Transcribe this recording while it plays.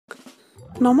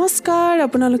নমস্কাৰ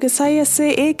আপোনালোকে চাই আছে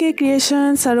AK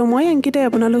ক্ৰিয়েচনছ আৰু মই অংকিতা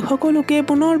আপোনালোক সকলোকে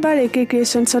পুনৰবাৰ AK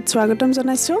ক্ৰিয়েচনছত স্বাগতম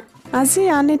জনাইছো আজি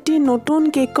আন এটি নতুন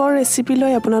কেকৰ ৰেচিপি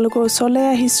লৈ আপোনালোকৰ ওচৰলৈ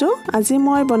আহিছো আজি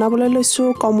মই বনাবলৈ লৈছো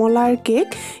কমলাৰ কেক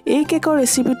এই কেকৰ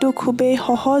ৰেচিপিটো খুবেই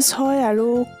সহজ হয় আৰু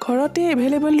ঘৰতে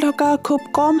এভেইলেবল থকা খুব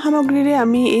কম সামগ্ৰীৰে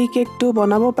আমি এই কেকটো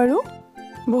বনাব পাৰো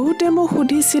বহুতে মোক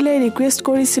সুধিছিলে ৰিকুৱেষ্ট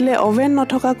কৰিছিলে ওভেন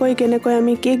নথকাকৈ কেনেকৈ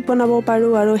আমি কেক বনাব পাৰো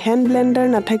আৰু হ্যান্ড ব্লেন্ডাৰ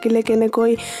নাথাকিলে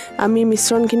কেনেকৈ আমি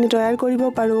মিশ্ৰণখিনি তৈয়াৰ কৰিব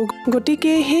পাৰো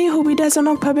গতিকে সেই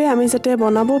সুবিধাজনকভাৱে আমি যাতে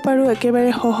বনাব পাৰো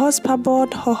একেবাৰে সহজ ভাৱত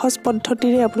সহজ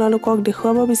পদ্ধতিৰে আপোনালোকক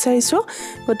দেখুৱাব বিচাৰিছো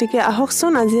গতিকে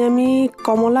আহকচোন আজি আমি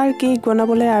কমলাৰ কেক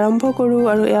বনাবলৈ আৰম্ভ কৰো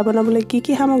আৰু এয়া বনাবলৈ কি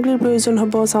কি সামগ্ৰীৰ প্ৰয়োজন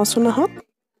হ'ব চাওঁচোন আহক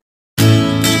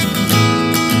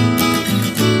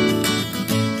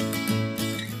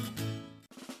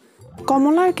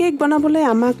কমলাৰ কেক বনাবলৈ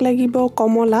আমাক লাগিব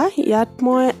কমলা ইয়াত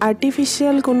মই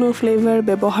আৰ্টিফিশিয়াল কোনো ফ্লেভাৰ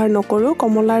ব্যৱহাৰ নকৰো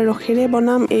কমলাৰ ৰসেৰে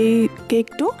বনাম এই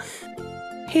কেকটো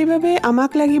সেইভাবে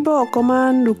আমাক লাগিব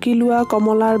অকমান ৰুকি লোৱা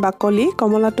কমলাৰ বাকলি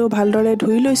কমলাটো ভালদৰে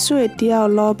ধুই লৈছো এতিয়া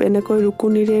অলপ এনেকৈ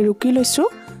ৰুকুনিৰে ৰুকি লৈছো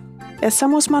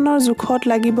এচামুচ মানৰ জুখত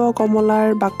লাগিব কমলাৰ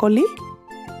বাকলি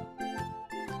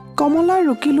কমলাৰ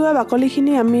ৰুকি লোৱা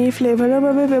বাকলিখিনি আমি ফ্লেভাৰৰ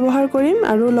বাবে ব্যৱহাৰ কৰিম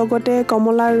আৰু লগতে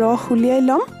কমলাৰ ৰস উলিয়াই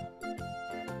লম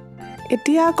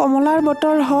এতিয়া কমলাৰ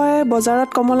বতৰ হয় বজাৰত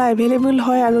কমলা এভেইলেবল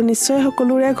হয় আৰু নিশ্চয়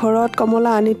সকলোৰে ঘৰত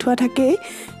কমলা আনি থোৱা থাকে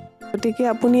গতিকে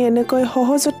আপুনি এনেকৈ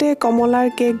সহজতে কমলাৰ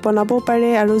কেক বনাব পাৰে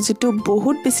আৰু যেটো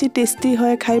বহুত বেছি টেষ্টি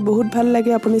হয় খাই বহুত ভাল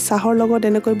লাগে আপুনি চাহৰ লগত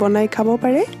এনেকৈ বনাই খাব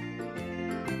পাৰে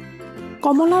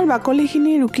কমলাৰ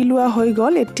বাকলিখিনি ৰুকি লোৱা হৈ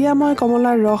গল এতিয়া মই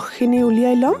কমলাৰ ৰসখিনি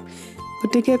উলিয়াই লম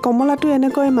গতিকে কমলাটো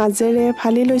এনেকৈ মাজেৰে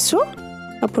ফালি লৈছো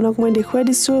আপোনাক মই দেখুৱাই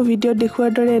দিছো ভিডিঅ'ত দেখুৱাৰ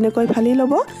দৰে এনেকৈ ফালি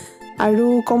ল'ব আৰু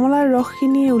কমলাৰ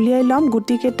ৰসখিনি উলিয়াই লম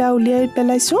গুটি কেটা উলিয়াই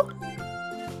পেলাইছো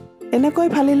এনেকৈ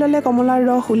ফালি ললে কমলাৰ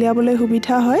ৰস উলিয়াবলৈ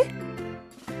সুবিধা হয়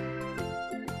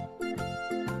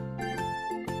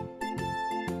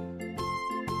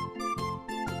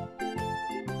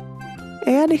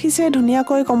এয়া দেখিছে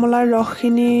ধুনিয়াকৈ কমলাৰ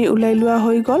ৰসখিনি উলাই লোৱা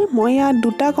হৈ গল মই ইয়াত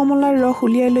দুটা কমলাৰ ৰস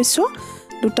উলিয়াই লৈছো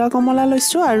দুটা কমলা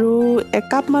লৈছো আৰু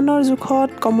 1 কাপ মানৰ জুখত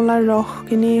কমলাৰ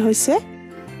ৰসখিনি হৈছে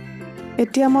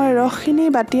এতিয়া মই ৰসখিনি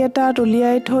বাটি এটাত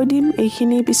উলিয়াই থৈ দিম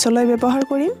এইখিনি পিছলৈ ব্যৱহাৰ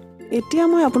কৰিম এতিয়া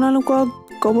মই আপোনালোকক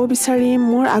ক'ব বিচাৰিম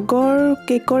মোৰ আগৰ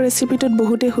কেকৰ ৰেচিপিটোত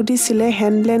বহুতে সুধিছিলে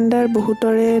হ্যান্ড ব্লেন্ডাৰ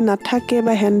বহুতৰে নাথাকে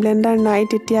বা হ্যান্ড ব্লেন্ডাৰ নাই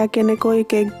তেতিয়া কেনেকৈ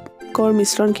কেকৰ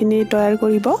মিশ্ৰণখিনি তৈয়াৰ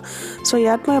কৰিব সো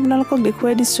ইয়াত মই আপোনালোকক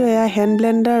দেখুৱাই দিছো এয়া হ্যান্ড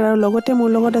ব্লেন্ডাৰ আৰু লগতে মোৰ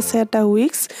লগত আছে এটা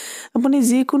উইক্স আপুনি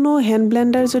যিকোনো হ্যান্ড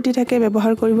ব্লেন্ডাৰ যদি থাকে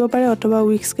ব্যৱহাৰ কৰিব পাৰে অথবা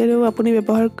উইক্সকেও আপুনি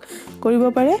ব্যৱহাৰ কৰিব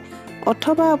পাৰে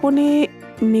অথবা আপুনি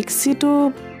মিক্সিটো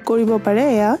কৰিব পাৰে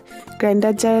এয়া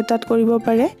গ্ৰাইণ্ডাৰ জাৰ এটাত কৰিব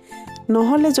পাৰে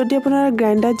নহলে যদি আপোনাৰ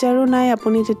গ্ৰাইণ্ডাৰ জাৰো নাই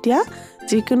আপুনি তেতিয়া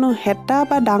যিকোনো হেতা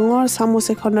বা ডাঙৰ চামুচ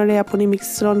এখনৰে আপুনি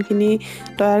মিশ্ৰণখিনি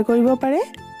তৈয়াৰ কৰিব পাৰে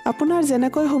আপোনাৰ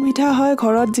যেনেকৈ সুবিধা হয়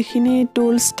ঘৰত যিখিনি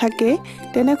টুলস থাকে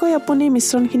তেনেকৈ আপুনি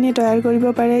মিশ্ৰণখিনি তৈয়াৰ কৰিব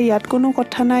পাৰে ইয়াত কোনো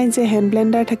কথা নাই যে হ্যান্ড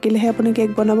ব্লেন্ডাৰ থাকিলেহে আপুনি কেক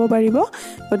বনাব পাৰিব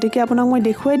গতিকে আপোনাক মই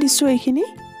দেখুৱাই দিছো এইখিনি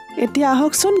এতিয়া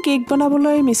আহকচোন কেক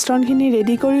বনাবলৈ মিশ্ৰণখিনি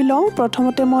ৰেডি কৰি লওঁ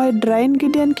প্ৰথমতে মই ড্ৰাই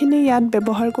ইনগ্ৰেডিয়েন্টখিনি ইয়াত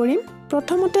ব্যৱহাৰ কৰিম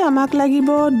প্ৰথমতে আমাক লাগিব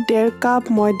 1.5 কাপ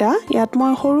ময়দা ইয়াত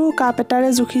মই সৰু কাপ এটাৰে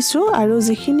জুখিছো আৰু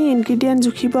যিখিনি ইনগ্ৰেডিয়েন্ট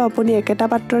জুখিব আপুনি একেটা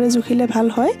পাত্ৰৰে জুখিলে ভাল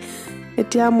হয়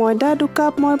এতিয়া ময়দা 2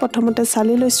 কাপ মই প্ৰথমতে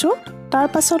চালি লৈছো তাৰ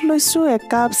পাছত লৈছো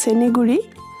 1 কাপ চেনি গুৰি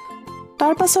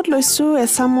তাৰ পাছত লৈছো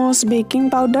এচামুচ বেকিং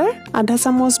পাউডাৰ আধা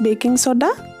চামুচ বেকিং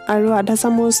সোডা আৰু আধা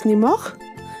চামুচ নিমখ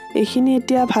এইখিনি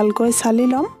এতিয়া ভালকৈ চালি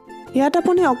লম ইয়াত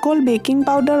আপুনি অকল বেকিং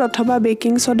পাউডাৰ অথবা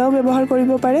বেকিং সোডাও ব্যৱহাৰ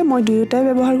কৰিব পাৰে মই দুয়োটাই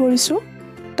ব্যৱহাৰ কৰিছো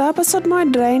তাৰ পাছত মই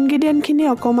ড্ৰাই ইনগ্ৰেডিয়েন্টখিনি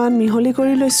অকমান মিহলি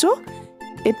কৰি লৈছো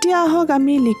এতিয়া আহক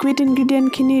আমি লিকুইড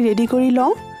ইনগ্ৰেডিয়েন্টখিনি ৰেডি কৰি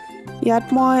লওঁ ইয়াত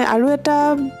মই আৰু এটা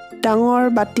ডাঙৰ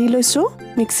বাটি লৈছো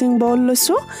মিক্সিং বাউল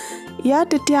লৈছো ইয়াত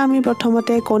এতিয়া আমি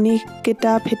প্ৰথমতে কণী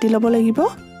কেটা ফেটি ল'ব লাগিব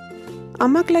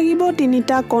আমাক লাগিব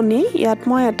 3টা কণী ইয়াত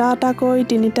মই এটা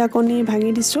তিনিটা কণী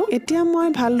ভাঙি দিছো এতিয়া মই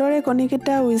ভালদৰে কণী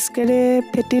কেটা উইস্কেৰে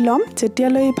ফেটি লম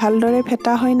যেতিয়ালৈ ভালদৰে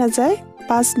ফেটা হৈ নাযায়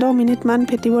 5-10 মিনিট মান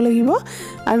ফেটিব লাগিব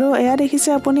আৰু এয়া দেখিছে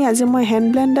আপুনি আজি মই হ্যান্ড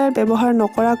ব্লেন্ডাৰ ব্যৱহাৰ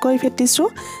নকৰাকৈ ফেটিছো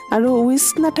আৰু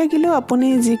উইস্ক নাথাকিলেও আপুনি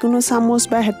যিকোনো চামুচ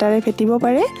বা হেতাৰে ফেটিব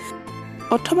পাৰে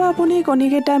অথবা আপুনি কণী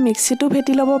কেটা মিক্সিটো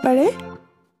ফেটি ল'ব পাৰে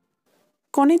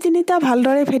কণী তিনিটা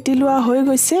ভালদৰে ফেটি লোৱা হৈ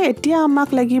গৈছে এতিয়া আমাক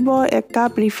লাগিব 1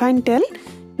 কাপ ৰিফাইন তেল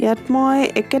ইয়াত মই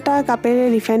একেটা কাপেৰে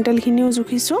ৰিফাইন তেলখিনিও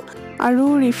জুখিছো আৰু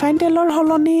ৰিফাইন তেলৰ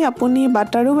হলনি আপুনি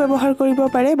বাটাৰো ব্যৱহাৰ কৰিব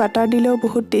পাৰে বাটাৰ দিলেও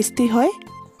বহুত টেষ্টি হয়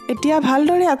এতিয়া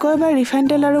ভালদৰে আকৌ এবাৰ ৰিফাইন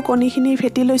তেল আৰু কণীখিনি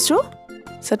ফেটি লৈছো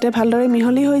যাতে ভালদৰে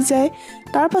মিহলি হৈ যায়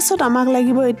তাৰ পাছত আমাক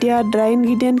লাগিব এতিয়া ড্ৰাই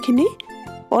ইনগ্ৰেডিয়েন্টখিনি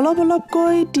অলপ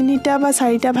অলপকৈ 3টা বা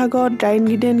 4টা ভাগত ড্ৰাই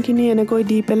ইনগ্ৰেডিয়েন্টখিনি এনেকৈ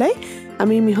দি পেলাই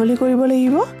আমি মিহলি কৰিব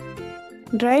লাগিব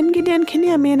ড্ৰাই ইনগ্ৰেডিয়েণ্টখিনি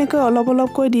আমি এনেকৈ অলপ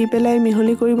অলপকৈ দি পেলাই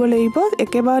মিহলি কৰিব লাগিব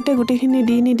একেবাৰতে গুটিখিনি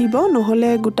দি নিদিব নহলে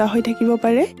গোটা হৈ থাকিব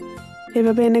পাৰে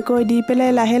সেইবাবে এনেকৈ দি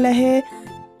পেলাই লাহে লাহে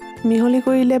মিহলি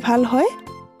কৰিলে ভাল হয়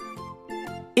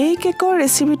এই কেকৰ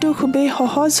ৰেচিপিটো খুবেই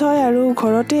সহজ হয় আৰু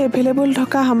ঘৰতে এভেইলেবল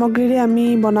থকা সামগ্ৰীৰে আমি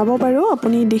বনাব পাৰো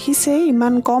আপুনি দেখিছে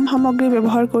ইমান কম সামগ্ৰী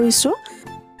ব্যৱহাৰ কৰিছো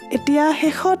এতিয়া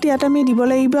শেষত ইয়াত আমি দিব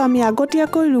লাগিব আমি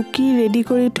আগতীয়াকৈ ৰুকি ৰেডি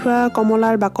কৰি থোৱা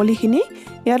কমলাৰ বাকলিখিনি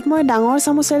ইয়াত মই ডাঙৰ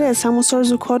চামুচেৰে এচামুচৰ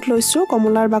জোখত লৈছো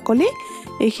কমলাৰ বাকলি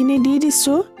এইখিনি দি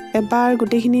দিছো এবাৰ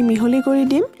গুটিখিনি মিহলি কৰি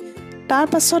দিম তাৰ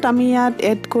পাছত আমি ইয়াত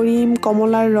এড কৰিম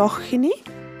কমলাৰ ৰসখিনি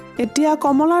এতিয়া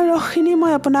কমলাৰ ৰসখিনি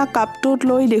মই আপোনাক কাপটোত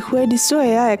লৈ দেখুৱাই দিছো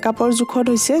এয়া একাপৰ জোখত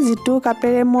হৈছে যেটো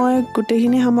কাপেৰে মই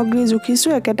গুটিখিনি সামগ্ৰী জুখিছো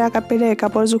একেটা কাপেৰে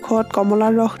একাপৰ জোখত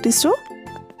কমলাৰ ৰস দিছো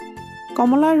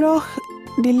কমলাৰ ৰস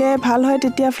দিলে ভাল হয়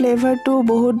তেতিয়া ফ্লেভাৰটো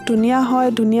বহুত ধুনিয়া হয়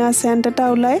ধুনিয়া সেন্ট এটা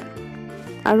ওলাই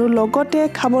আৰু লগতে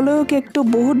খাবলৈও কেকটো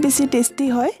বহুত বেছি টেস্টি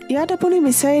হয় ইয়াত আপুনি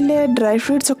বিচাৰিলে ড্ৰাই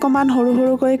ফ্ৰুটছ অকমান সৰু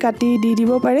সৰুকৈ কাটি দি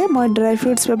দিব পাৰে মই ড্ৰাই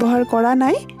ফ্ৰুটছ ব্যৱহাৰ কৰা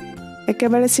নাই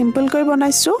একেবাৰে সিম্পল কৈ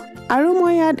বনাইছো আৰু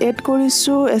মই ইয়াত এড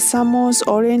কৰিছো এচামুচ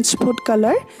অৰেঞ্জ ফুড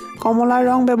কালাৰ কমলাৰ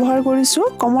ৰং ব্যৱহাৰ কৰিছো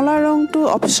কমলাৰ ৰংটো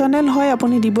অপচনেল হয়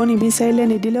আপুনি দিব নিবিচাৰিলে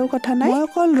নিদিলেও কথা নাই মই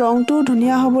অকল ৰংটো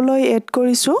ধুনিয়া হ'বলৈ এড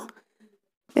কৰিছো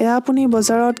এয়া আপুনি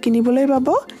বজাৰত কিনিবলৈ পাব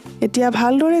এতিয়া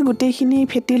ভালদৰে গুটিখিনি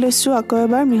ফেটি লৈছো আকৌ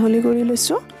এবাৰ মিহলি কৰি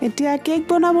লৈছো এতিয়া কেক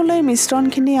বনাবলৈ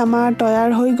মিশ্ৰণখিনি আমাৰ তৈয়াৰ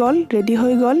হৈ গল ৰেডি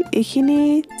হৈ গল এইখিনি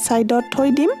সাইডত থৈ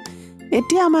দিম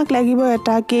এতিয়া আমাক লাগিব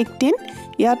এটা কেক টিন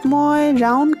ইয়াত মই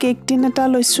ৰাউন্ড কেক টিন এটা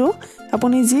লৈছো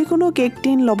আপুনি যিকোনো কেক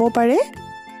টিন ল'ব পাৰে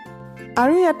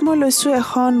আৰু ইয়াত মই লৈছো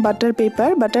এখন বাটাৰ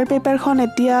পেপাৰখন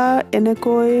এতিয়া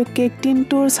এনেকৈ কেক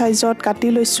টিনটোৰ সাইজত কাটি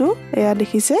লৈছো এয়া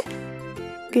দেখিছে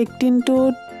কেক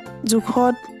টিনটোত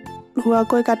জোখত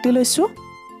হোৱাকৈ কাটি লৈছো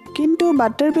কিন্তু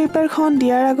বাটাৰ পেপাৰখন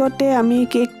দিয়াৰ আগতে আমি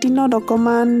কেক টিনত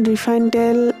অকমান ৰিফাইন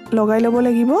তেল লগাই ল'ব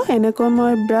লাগিব এনেকৈ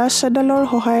মই ব্ৰাছ এডালৰ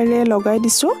সহায়েৰে লগাই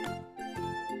দিছো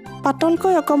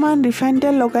পাতলকৈ অকমান ৰিফাইন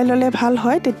তেল লগাই ললে ভাল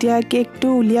হয় তেতিয়া কেকটো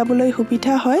উলিয়াবলৈ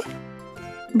সুবিধা হয়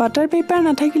বাটাৰ পেপাৰ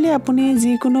নাথাকিলে আপুনি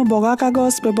যিকোনো বগা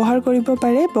কাগজ ব্যৱহাৰ কৰিব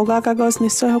পাৰে বগা কাগজ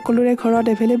নিশ্চয় সকলোৰে ঘৰত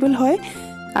এভেইলেবল হয়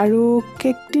আৰু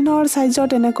কেক টিনৰ সাইজত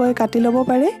এনেকৈ কাটি ল'ব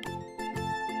পাৰে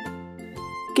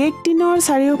কেক টিনৰ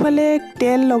চাৰিওফালে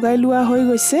তেল লগাই লোৱা হৈ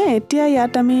গৈছে এতিয়া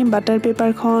ইয়াত আমি বাটাৰ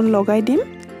পেপাৰখন লগাই দিম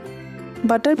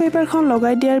বাটাৰ পেপাৰখন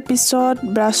লগাই দিয়াৰ পিছত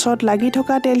ব্ৰাছত লাগি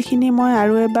থকা তেলখিনি মই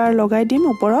আৰু এবাৰ লগাই দিম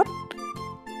ওপৰত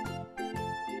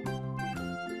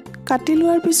কাটি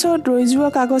লোৱাৰ পিছত ৰৈ যোৱা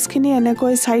কাগজখিনি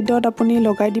এনেকৈ সাইডত আপুনি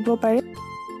লগাই দিব পাৰে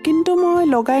কিন্তু মই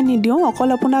লগাই নিদিও অকল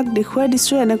আপোনাক দেখুৱাই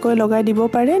দিছো এনেকৈ লগাই দিব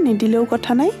পাৰে নিদিলেও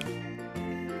কথা নাই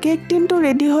কেক টিনটো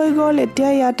ৰেডি হৈ গল এতিয়া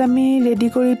ইয়াত আমি ৰেডি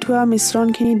কৰি থোৱা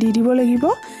মিশ্ৰণখিনি দি দিব লাগিব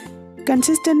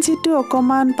কনসিস্টেন্সিটো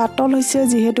অকমান পাতল হৈছে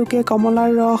যেহেতুকে কমলাৰ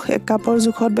ৰস এক কাপৰ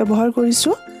জোখত ব্যৱহাৰ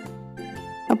কৰিছো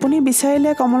আপুনি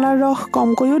বিচাৰিলে কমলাৰ ৰস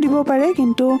কমকৈও দিব পাৰে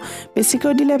কিন্তু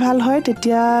বেছিকৈ দিলে ভাল হয়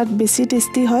তেতিয়া বেছি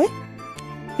টেস্টি হয়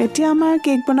এতিয়া আমাৰ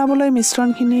কেক বনাবলৈ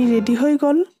মিশ্ৰণখিনি ৰেডি হৈ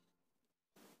গল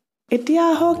এতিয়া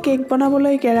আহক কেক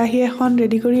বনাবলৈ কেৰাহী এখন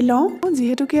ৰেডি কৰি লওঁ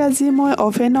যেহেতুকে আজি মই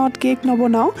অভেনত কেক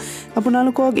নবনাও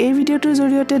আপোনালোকক এই ভিডিঅ'টোৰ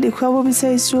জৰিয়তে দেখুৱাব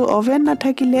বিচাৰিছো অভেন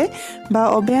নাথাকিলে বা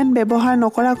অভেন ব্যৱহাৰ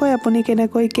নকৰাকৈ আপুনি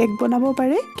কেনেকৈ কেক বনাব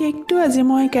পাৰে কেকটো আজি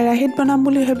মই কেৰাহীত বনাম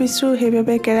বুলি ভাবিছো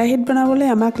সেইবাবে কেৰাহীত বনাবলৈ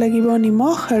আমাক লাগিব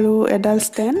নিমখ আৰু এডাল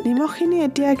ষ্টেণ্ড নিমখখিনি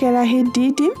এতিয়া কেৰাহীত দি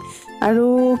দিম আৰু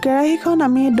কেৰাহীখন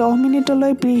আমি 10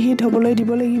 মিনিটলৈ প্ৰিহিট হ'বলৈ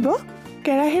দিব লাগিব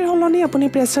কেৰাহীৰ হলনি আপুনি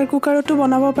প্ৰেছাৰ কুকাৰতো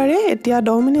বনাব পাৰে এতিয়া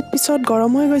 10 মিনিট পিছত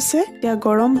গৰম হৈ গৈছে এতিয়া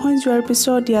গৰম হৈ যোৱাৰ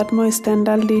পিছত ইয়াত মই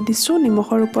ষ্টেণ্ডডাল দি দিছো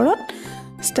নিমখৰ ওপৰত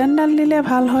ষ্টেণ্ডডাল দিলে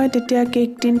ভাল হয় তেতিয়া কেক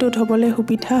টিনটোত হ'বলৈ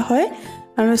সুবিধা হয়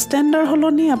আৰু ষ্টেণ্ডৰ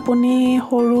হলনি আপুনি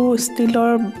সৰু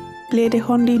ষ্টিলৰ প্লেট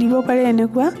এখন দি দিব পাৰে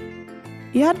এনেকুৱা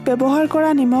ইয়াত ব্যৱহাৰ কৰা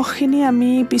নিমখখিনি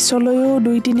আমি পিছলৈও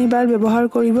 2-3 বাৰ ব্যৱহাৰ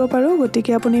কৰিব পাৰো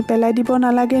গতিকে আপুনি পেলাই দিব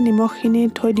নালাগে নিমখখিনি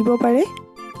থৈ দিব পাৰে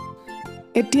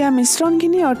এতিয়া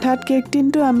মিশ্ৰণখিনি অৰ্থাৎ কেক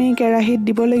টিনটো আমি কেৰাহীত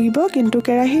দিব লাগিব কিন্তু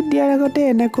কেৰাহীত দিয়াৰ আগতে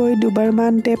এনেকৈ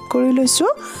দুবাৰমান টেপ কৰি লৈছো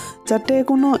যাতে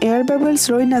কোনো এয়াৰ বাবলছ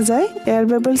ৰৈ নাযায় এয়াৰ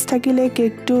বাবলছ থাকিলে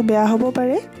কেকটো বেয়া হ'ব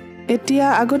পাৰে এতিয়া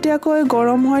আগতীয়াকৈ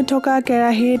গৰম হৈ থকা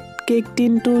কেৰাহীত কেক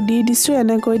টিনটো দি দিছো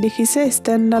এনেকৈ দেখিছে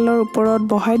ষ্টেণ্ডডালৰ ওপৰত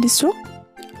বহাই দিছো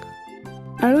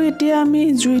আৰু এতিয়া আমি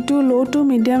জুইটো লো টু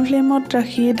মিডিয়াম ফ্লেমত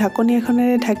ৰাখি ঢাকনি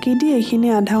এখনেৰে ঢাকি দি এইখিনি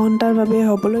আধা ঘণ্টাৰ বাবে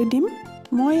হ'বলৈ দিম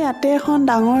মই ইয়াতে এখন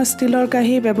ডাঙৰ ষ্টিলৰ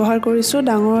কাঁহী ব্যৱহাৰ কৰিছো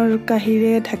ডাঙৰ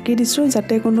কাঁহীৰে ঢাকি দিছো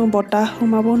যাতে কোনো বতাহ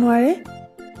সোমাব নোৱাৰে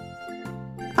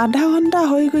আধা ঘণ্টা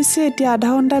হৈ গৈছে এতিয়া আধা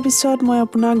ঘণ্টাৰ পিছত মই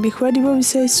আপোনাক দেখুৱাই দিব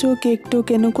বিচাৰিছো কেকটো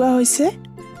কেনেকুৱা হৈছে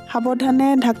সাৱধানে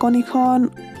ঢাকনিখন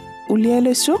উলিয়াই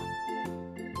লৈছো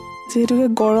যেহেতুকে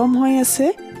গৰম হৈ আছে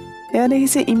এয়া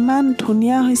দেখিছে ইমান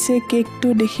ধুনীয়া হৈছে কেকটো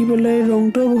দেখিবলৈ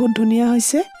ৰংটো বহুত ধুনীয়া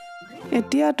হৈছে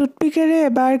এতিয়া টুথপিকেৰে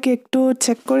এবাৰ কেকটো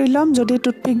চেক কৰি লম যদি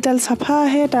টুথপিকডাল সাফা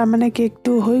আহে তাৰ মানে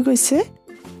কেকটো হৈ গৈছে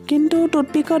কিন্তু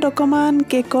টুথপিকত অকমান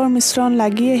কেকৰ মিশ্ৰণ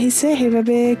লাগি আহিছে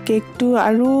সেইবাবে কেকটো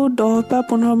আৰু 10 বা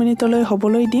 15 মিনিটলৈ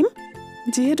হ'বলৈ দিম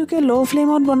যেহেতুকে লো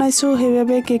ফ্লেমত বনাইছো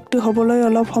সেইবাবে কেকটো হ'বলৈ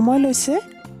অলপ সময় লৈছে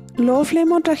লো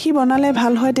ফ্লেমত ৰাখি বনালে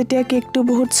ভাল হয় তেতিয়া কেকটো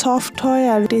বহুত সফট হয়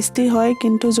আৰু টেস্টি হয়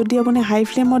কিন্তু যদি আপুনি হাই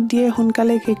ফ্লেমত দিয়ে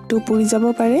সোনকালে কেকটো পুৰি যাব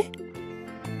পাৰে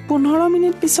 15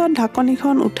 মিনিট পিছত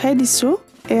ঢাকনিখন উঠাই দিছো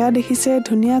এয়া দেখিছে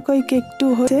ধুনীয়াকৈ কেকটো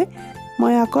হৈছে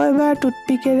মই আকৌ এবাৰ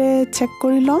টুথপিকেৰে চেক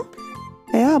কৰি লম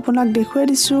এয়া আপোনাক দেখুৱাই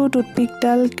দিছো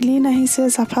টুথপিকডাল ক্লিন আহিছে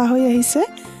সাফা হৈ আহিছে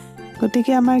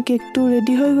গতিকে আমাৰ কেকটো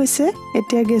ৰেডি হৈ গৈছে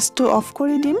এতিয়া গেছটো অফ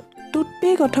কৰি দিম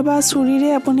টুথপিক অথবা ছুৰীৰে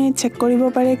আপুনি চেক কৰিব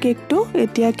পাৰে কেকটো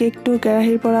এতিয়া কেকটো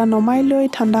কেৰাহীৰ পৰা নমাই লৈ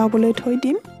ঠাণ্ডা হ'বলৈ থৈ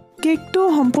দিম কেকটো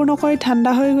সম্পূৰ্ণকৈ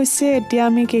ঠাণ্ডা হৈ গৈছে এতিয়া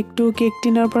আমি কেকটো কেক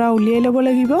টিনৰ পৰা উলিয়াই ল'ব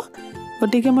লাগিব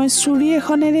গতিকে মই ছুৰী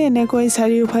এখনেৰে এনেকৈ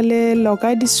চাৰিওফালে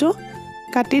লগাই দিছো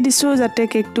কাটি দিছো যাতে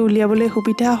কেকটো উলিয়াবলৈ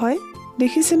সুবিধা হয়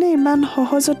দেখিছেনে ইমান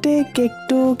সহজতে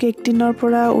কেকটো কেক টিনৰ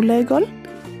পৰা ওলাই গ'ল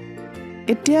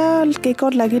এতিয়া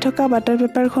কেকত লাগি থকা বাটাৰ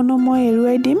পেপাৰখনো মই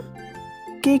এৰুৱাই দিম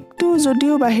কেকটো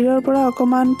যদিও বাহিৰৰ পৰা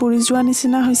অকমান পুৰি যোৱা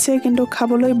নিচিনা হৈছে কিন্তু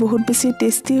খাবলৈ বহুত বেছি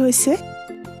টেস্টি হৈছে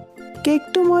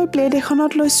কেকটো মই প্লেট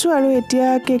এখনত লৈছো আৰু এতিয়া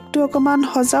কেকটো অকমান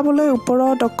সজাবলৈ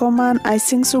ওপৰত অকমান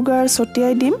আইচিং সুগাৰ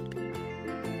ছটিয়াই দিম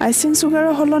আইচিং সুগাৰৰ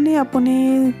হলনি আপুনি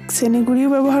চেনিগুৰিও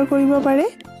ব্যৱহাৰ কৰিব পাৰে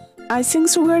আইচিং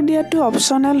সুগাৰ দিয়াটো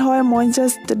অপচনেল হয় মই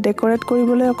জাস্ট ডেকোৰেট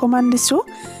কৰিবলৈ অকমান দিছো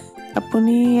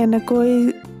আপুনি এনেকৈ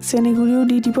চেনিগুৰিও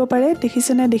দি দিব পাৰে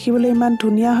দেখিছেনে দেখিবলৈ ইমান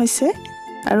ধুনীয়া হৈছে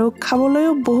আৰু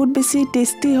খাবলৈও বহুত বেছি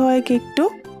টেস্টি হয় কেকটো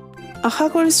আশা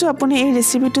কৰিছো আপুনি এই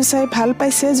ৰেচিপিটো চাই ভাল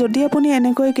পাইছে যদি আপুনি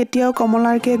এনেকৈ কেতিয়াও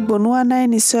কমলাৰ কেক বনোৱা নাই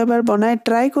নিশ্চয় এবাৰ বনাই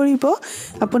ট্ৰাই কৰিব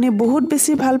আপুনি বহুত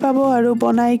বেছি ভাল পাব আৰু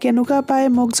বনাই কেনেকুৱা পায়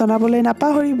মোক জনাবলৈ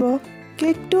নাপাহৰিব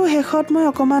কেকটো হেখত মই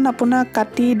অকমান আপোনাক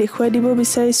কাটি দেখুৱাই দিব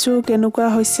বিচাৰিছো কেনেকুৱা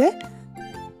হৈছে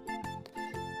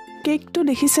কেকটো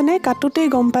দেখিছেনে কাটোতেই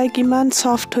গম পাই কিমান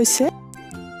সফট হৈছে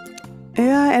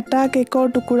এয়া এটা কেকৰ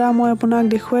টুকুৰা মই আপোনাক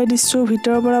দেখুৱাই দিছো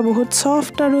ভিতৰৰ পৰা বহুত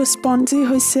সফট আৰু স্পঞ্জি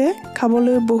হৈছে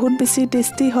খাবলৈ বহুত বেছি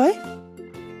টেস্টি হয়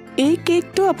এই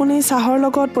কেকটো আপুনি চাহৰ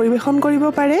লগত পৰিবেশন কৰিব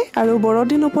পাৰে আৰু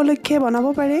বৰদিন উপলক্ষে বনাব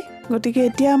পাৰে গতিকে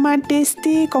এতিয়া আমাৰ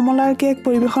টেস্টি কমলাৰ কেক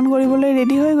পৰিবেশন কৰিবলৈ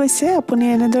ৰেডি হৈ গৈছে আপুনি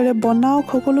এনেদৰে বনাওক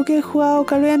সকলোকে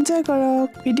খুৱাওক আৰু এনজয় কৰক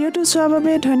ভিডিঅটো চোৱাৰ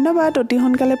বাবে ধন্যবাদ অতি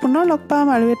সোনকালে পুনৰ লগ পাম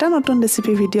আৰু এটা নতুন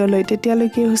ৰেচিপি ভিডিঅ লৈ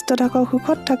তেতিয়ালৈকে সুস্থ থাকক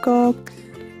সুখত থাকক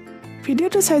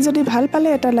ভিডিঅটো চাই যদি ভাল পালে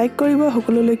এটা লাইক কৰিব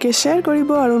সকলোলৈকে শেয়াৰ কৰিব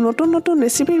আৰু নতুন নতুন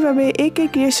ৰেচিপিৰ বাবে AK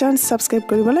ক্ৰিয়েচনছ সাবস্ক্ৰাইব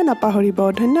কৰিবলৈ নাপাহৰিব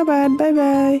ধন্যবাদ বাই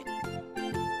বাই